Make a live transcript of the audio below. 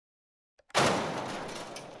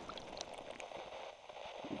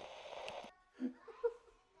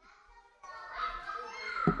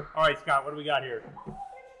All right, Scott, what do we got here?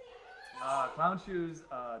 Clown Shoes,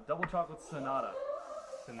 Double Chocolate Sonata.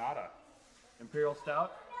 Sonata. Imperial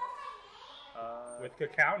Stout. With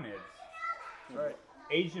cacao nibs. That's right.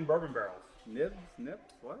 Aged in bourbon barrels. Nibs?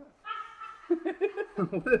 Nips? What?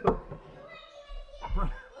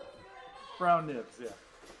 Brown nibs, yeah.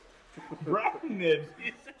 Brown nibs.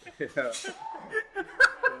 Yeah.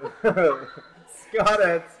 Scott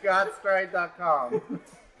at scottstride.com.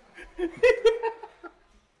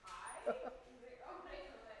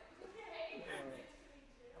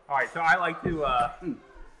 All right, so I like to.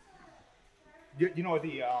 Do you know what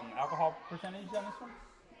the alcohol percentage on this one?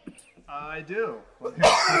 I do. Let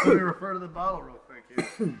me refer to the bottle real quick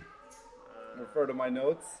here. Refer to my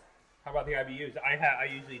notes. How about the IBUs? I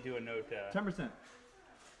usually do a note. 10%.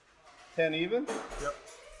 10 even? Yep.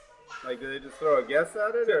 Like, do they just throw a guess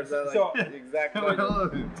at it, or is that like the exact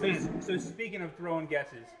number? So speaking of throwing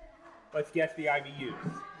guesses, let's guess the IBUs.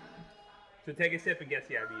 So take a sip and guess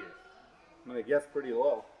the IBUs. I'm gonna guess pretty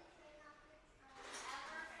low.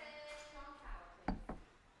 I'm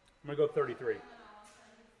gonna go 33.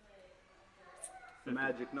 The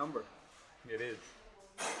magic number. It is.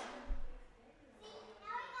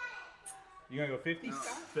 You gonna go 50? No.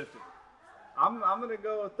 50. I'm gonna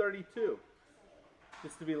go 32.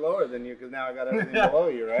 Just to be lower than you, because now I got everything below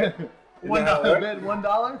you, right? $1.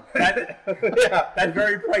 $1? Yeah. That's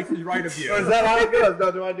very Price is Right of you. Or is that how it goes?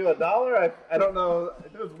 No, do I do $1? I don't know.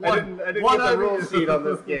 I didn't get the rule sheet on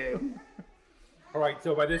this game. All right,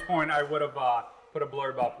 so by this point, I would have put a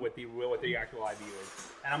blurb up with what the actual IBU is,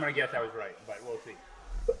 and I'm gonna guess I was right, but we'll see.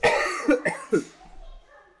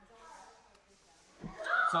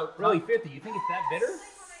 So really, 50? You think it's that bitter?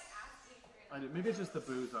 Maybe it's just the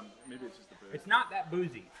booze. Maybe it's just the booze. It's not that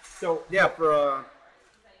boozy. So Yeah, for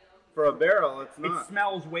a barrel, it's it not.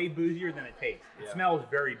 smells way boozier than it tastes. It Yeah. smells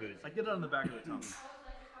very boozy. I get it on the back of the tongue.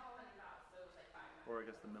 Or I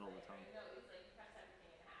guess the middle of the tongue.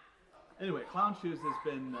 Anyway, Clown Shoes has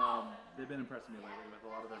been, they've been impressing me lately with a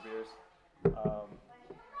lot of their beers.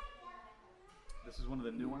 This is one of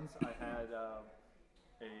the new ones. I had a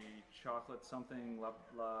chocolate something, La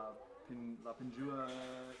Pinjua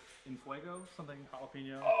in Fuego, something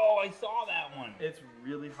jalapeno. Oh, I saw that one. It's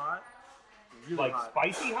really hot. Really Like hot.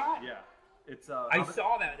 spicy hot? Yeah. It's I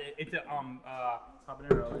saw that. It's a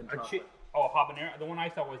habanero and chocolate. Habanero. The one I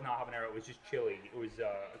saw was not habanero. It was just chili. It was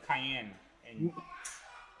cayenne and.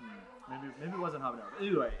 Maybe it wasn't habanero. But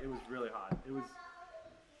anyway, it was really hot. It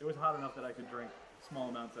was hot enough that I could drink small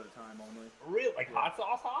amounts at a time only. Really? Like hot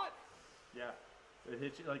sauce hot? Yeah. It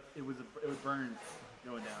hit you like it would burn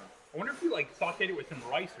going down. I wonder if you like sauteed it with some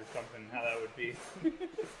rice or something. How that would be.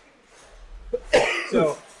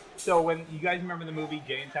 So when you guys remember the movie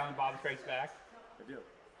Jay and Silent Bob Strikes Back? I do.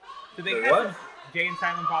 So they Wait, had what? some Jay and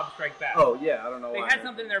Silent Bob Strike Back. Oh yeah, I don't know They why. had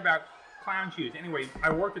something there about clown shoes. Anyway,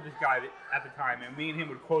 I worked with this guy at the time, and me and him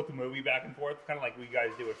would quote the movie back and forth, kind of like we guys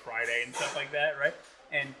do with Friday and stuff like that, right?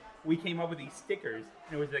 And we came up with these stickers,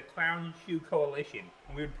 and it was the Clown Shoe Coalition,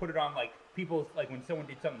 and we would put it on like people's, like when someone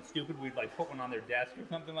did something stupid, we'd like put one on their desk or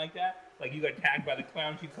something like that. Like you got tagged by the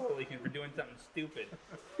Clown Shoe Coalition for doing something stupid.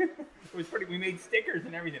 It was pretty. We made stickers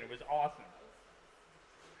and everything. It was awesome.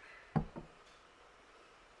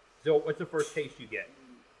 So, what's the first taste you get?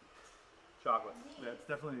 Chocolate. Yeah, it's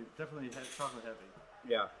definitely chocolate heavy.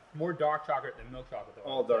 Yeah. More dark chocolate than milk chocolate, though.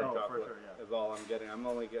 All dark Oh, for chocolate sure, yeah. is all I'm getting. I'm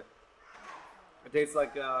only get. It tastes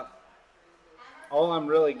like all I'm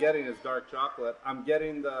really getting is dark chocolate. I'm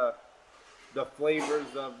getting the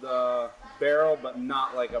flavors of the barrel, but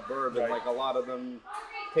not like a bourbon. Right. Like a lot of them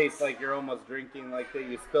taste like you're almost drinking, like that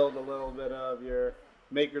you spilled a little bit of your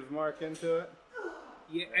Maker's Mark into it.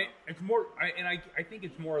 Yeah, it's more, I think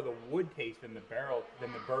it's more of the wood taste than the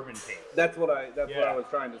bourbon taste. That's what I Yeah. was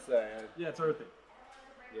trying to say. Yeah, it's earthy.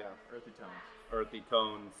 Yeah, Earthy tones. earthy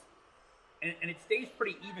tones. And it stays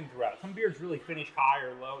pretty even throughout. Some beers really finish high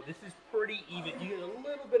or low. This is pretty even. You get a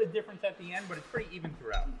little bit of difference at the end, but it's pretty even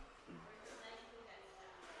throughout.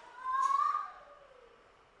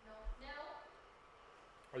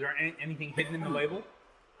 Are there anything hidden in the label?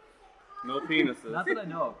 No penises. Not that I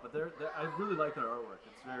know of, but I really like their artwork.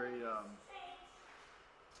 It's very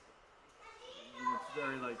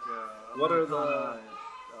like. What are Americana,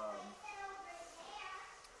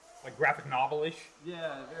 Like graphic novel-ish?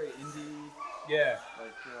 yeah, very indie. Yeah.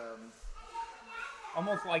 Like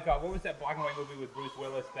Almost like, what was that black and white movie with Bruce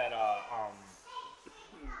Willis that, black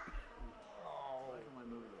and white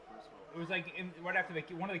movie with Bruce Willis. it was like right after was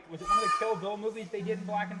it one of the Kill Bill movies they did in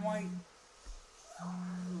black and white?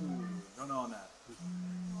 Don't know on that.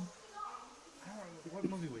 I don't remember,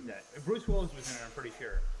 what movie was that? Bruce Willis was in it, I'm pretty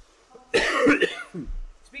sure.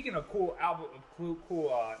 Speaking of cool album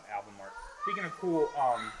art. Speaking of cool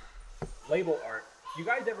label art. Do you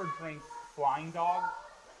guys ever drink Flying Dog?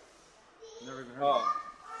 Never even heard of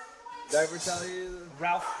it. Did I ever tell you?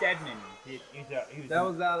 Ralph Steadman.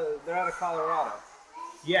 They're out of Colorado.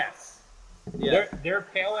 Yes. Yeah. Their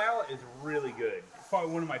pale ale is really good. It's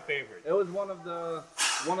probably one of my favorites. It was one of the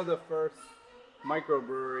first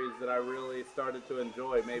microbreweries that I really started to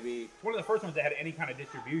enjoy. Maybe It's one of the first ones that had any kind of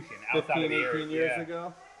distribution outside 15, of the area. 18 years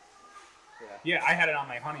ago. Yeah, I had it on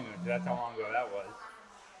my honeymoon, so that's how long ago that was.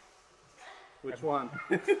 Which one?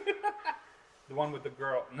 The one with the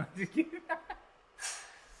girl. No, just kidding.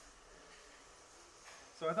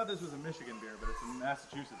 So I thought this was a Michigan beer, but it's a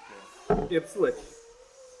Massachusetts beer. Ipswich.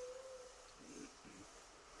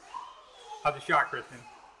 How's the shot, Kristen?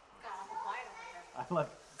 I like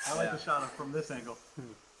the shot from this angle.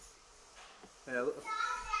 Yeah.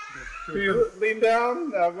 Can you lean down?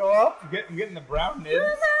 Now go up. I'm getting the brown nibs.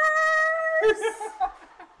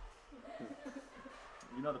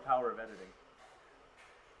 You know the power of editing.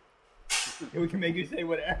 We can make you say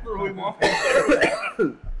whatever we want.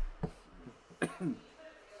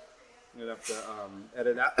 You'd have to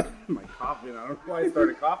edit out my coughing. I don't know why I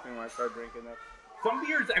started coughing when I started drinking that. Some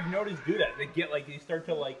beers I've noticed do that. They start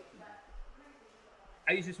to like.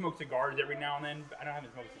 I used to smoke cigars every now and then. I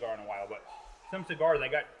haven't smoked a cigar in a while, but some cigars I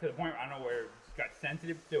got to the point where I don't know where it just got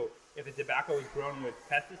sensitive. So if the tobacco was grown with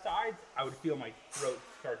pesticides, I would feel my throat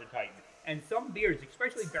start to tighten. And some beers,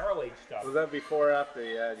 especially barrel-aged stuff. Was that before or after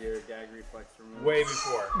you had your gag reflex removed? Way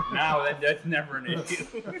before. Now that's never an issue.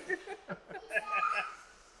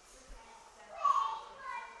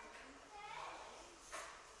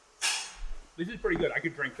 This is pretty good. I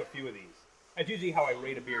could drink a few of these. That's usually how I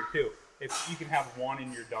rate a beer too. If you can have one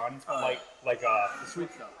and you're done, like the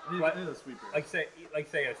sweet stuff. These are the sweet beers. like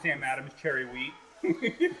say a Sam Adams cherry wheat.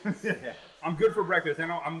 Yeah. I'm good for breakfast. I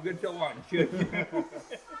know I'm good till lunch. You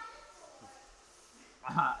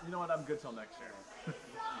know what? I'm good till next year.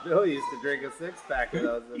 Bill used to drink a 6-pack of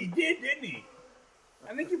those. He did, didn't he?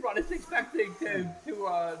 I think he brought a 6-pack to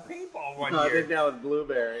paintball one No, I year. think that was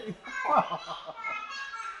blueberry.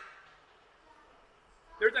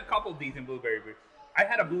 There's a couple decent blueberry beers. I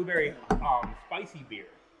had a blueberry spicy beer.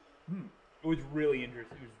 It was really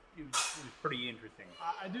interesting. It was pretty interesting.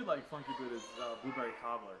 I do like Funky Buddha's blueberry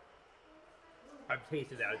cobbler, I've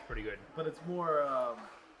tasted that. It's pretty good. but it's more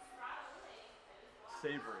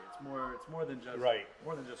savory. It's more than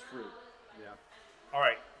just fruit. Yeah. All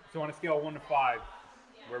right. So on a scale of 1 to 5,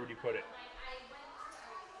 where would you put it?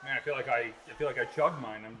 Man, I feel like I chugged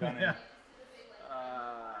mine. I'm done. Yeah.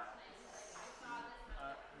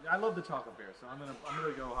 I love the chocolate beer, so I'm gonna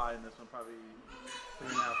go high in this one, probably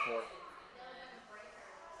 3.5, 4.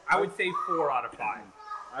 I would say 4 out of 5.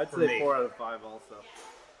 I'd For say me. 4 out of 5 also.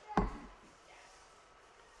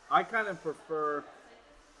 I kind of prefer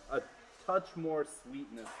a touch more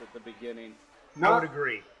sweetness at the beginning. I would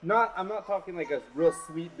agree. I'm not talking like a real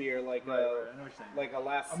sweet beer like I know what you're saying. like a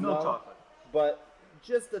last A milk Snow, chocolate. but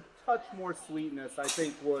just a touch more sweetness I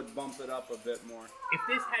think would bump it up a bit more. If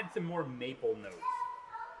this had some more maple notes,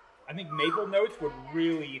 I think maple notes would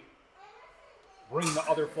really bring the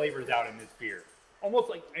other flavors out in this beer. Almost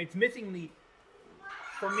like it's missing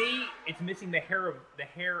for me, it's missing the hair of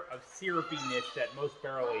syrupiness that most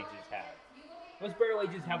barrel ages have. Most barrel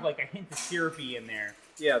ages have like a hint of syrupy in there.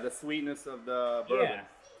 Yeah, the sweetness of the bourbon.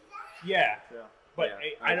 Yeah. Yeah. But Yeah,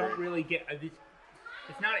 I I don't agree. really get.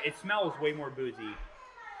 It's not. It smells way more boozy.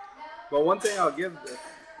 But one thing I'll give this,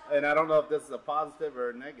 and I don't know if this is a positive or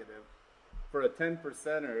a negative, for a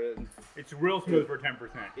 10%er, It's real smooth for 10%.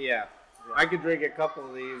 yeah, I could drink a couple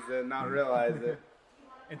of these and not realize it.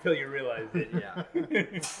 Until you realize it. Yeah.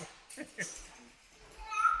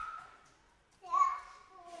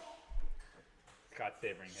 Scott's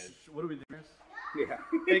savoring his. What do we do? Yeah.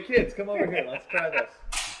 Hey kids, come over here. Let's try this.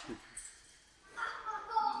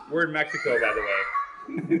 We're in Mexico, by the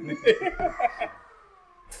way.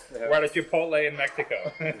 We're at a Chipotle in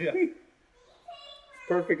Mexico. It's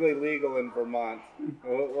perfectly legal in Vermont.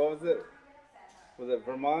 What was it? Was it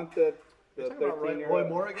Vermont that the Talking about 13-year-old? Roy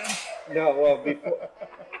Moore again? No, well, before.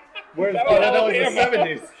 Where's That was that was the Alabama.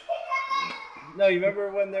 70s. No, you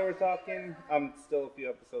remember when they were talking? I'm still a few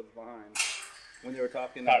episodes behind. When they were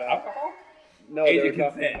talking About about alcohol? no, Age they of were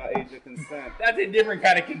talking consent. about age of consent. That's a different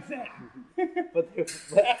kind of consent. But they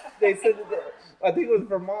said that I think it was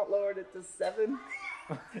Vermont lowered it to 7.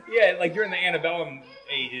 Yeah, like during the antebellum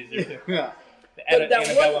ages or something. Yeah. The But that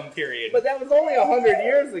antebellum was- period. But that was only 100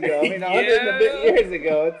 years ago. I mean, 100 and a bit Yeah. years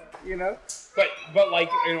ago. It's, you know. But like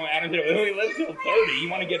Adam said, we only live till 30. You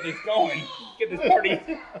want to get this going. Get this party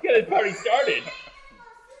started.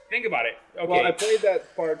 Think about it. Okay. Well, I played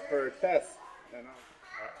that part for a test. And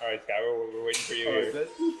All right, Scott, we're waiting for you Oh, here. is it?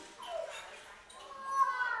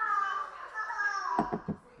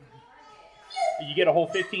 You get a whole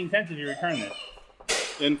 15 cents if you return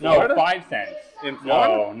this. in No, Florida? 5 cents. In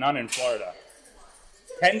Florida? No, none in Florida.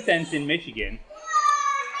 10 cents in Michigan.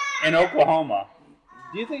 In Oklahoma.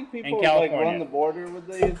 Do you think In people like California. run the border with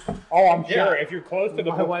these? Oh, I'm Yeah. sure. If you're close to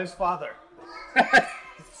the My wife's father.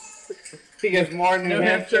 He gets more than New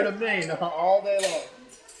Hampshire to Maine all day long.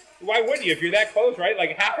 Why wouldn't you? If you're that close, right?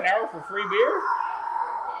 Like half an hour for free beer?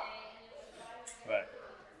 But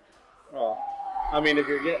Well, I mean, if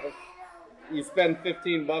you spend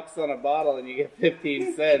 $15 on a bottle and you get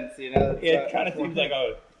 15 cents, you know. it's it not- kind of seems like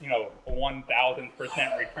a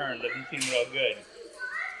 1,000% return. Doesn't seem real good.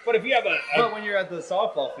 But if you have But when you're at the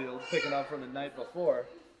softball field picking up from the night before,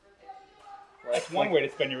 that's one way to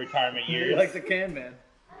spend your retirement years. like the can man.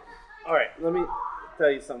 All right, let me tell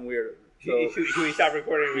you something weird. So, should we stop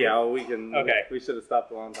recording? yeah, well, we can. Okay. We should have stopped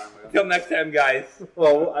a long time ago. Until next time, guys.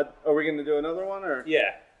 Well, are we going to do another one or?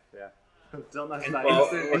 Yeah. Yeah. Until next And- time. Well,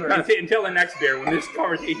 until the next beer, when this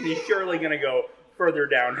conversation is surely going to go further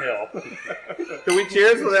downhill. Can we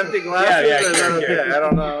cheers with empty glasses? Yeah, Or is that cheers. okay? I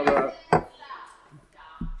don't know.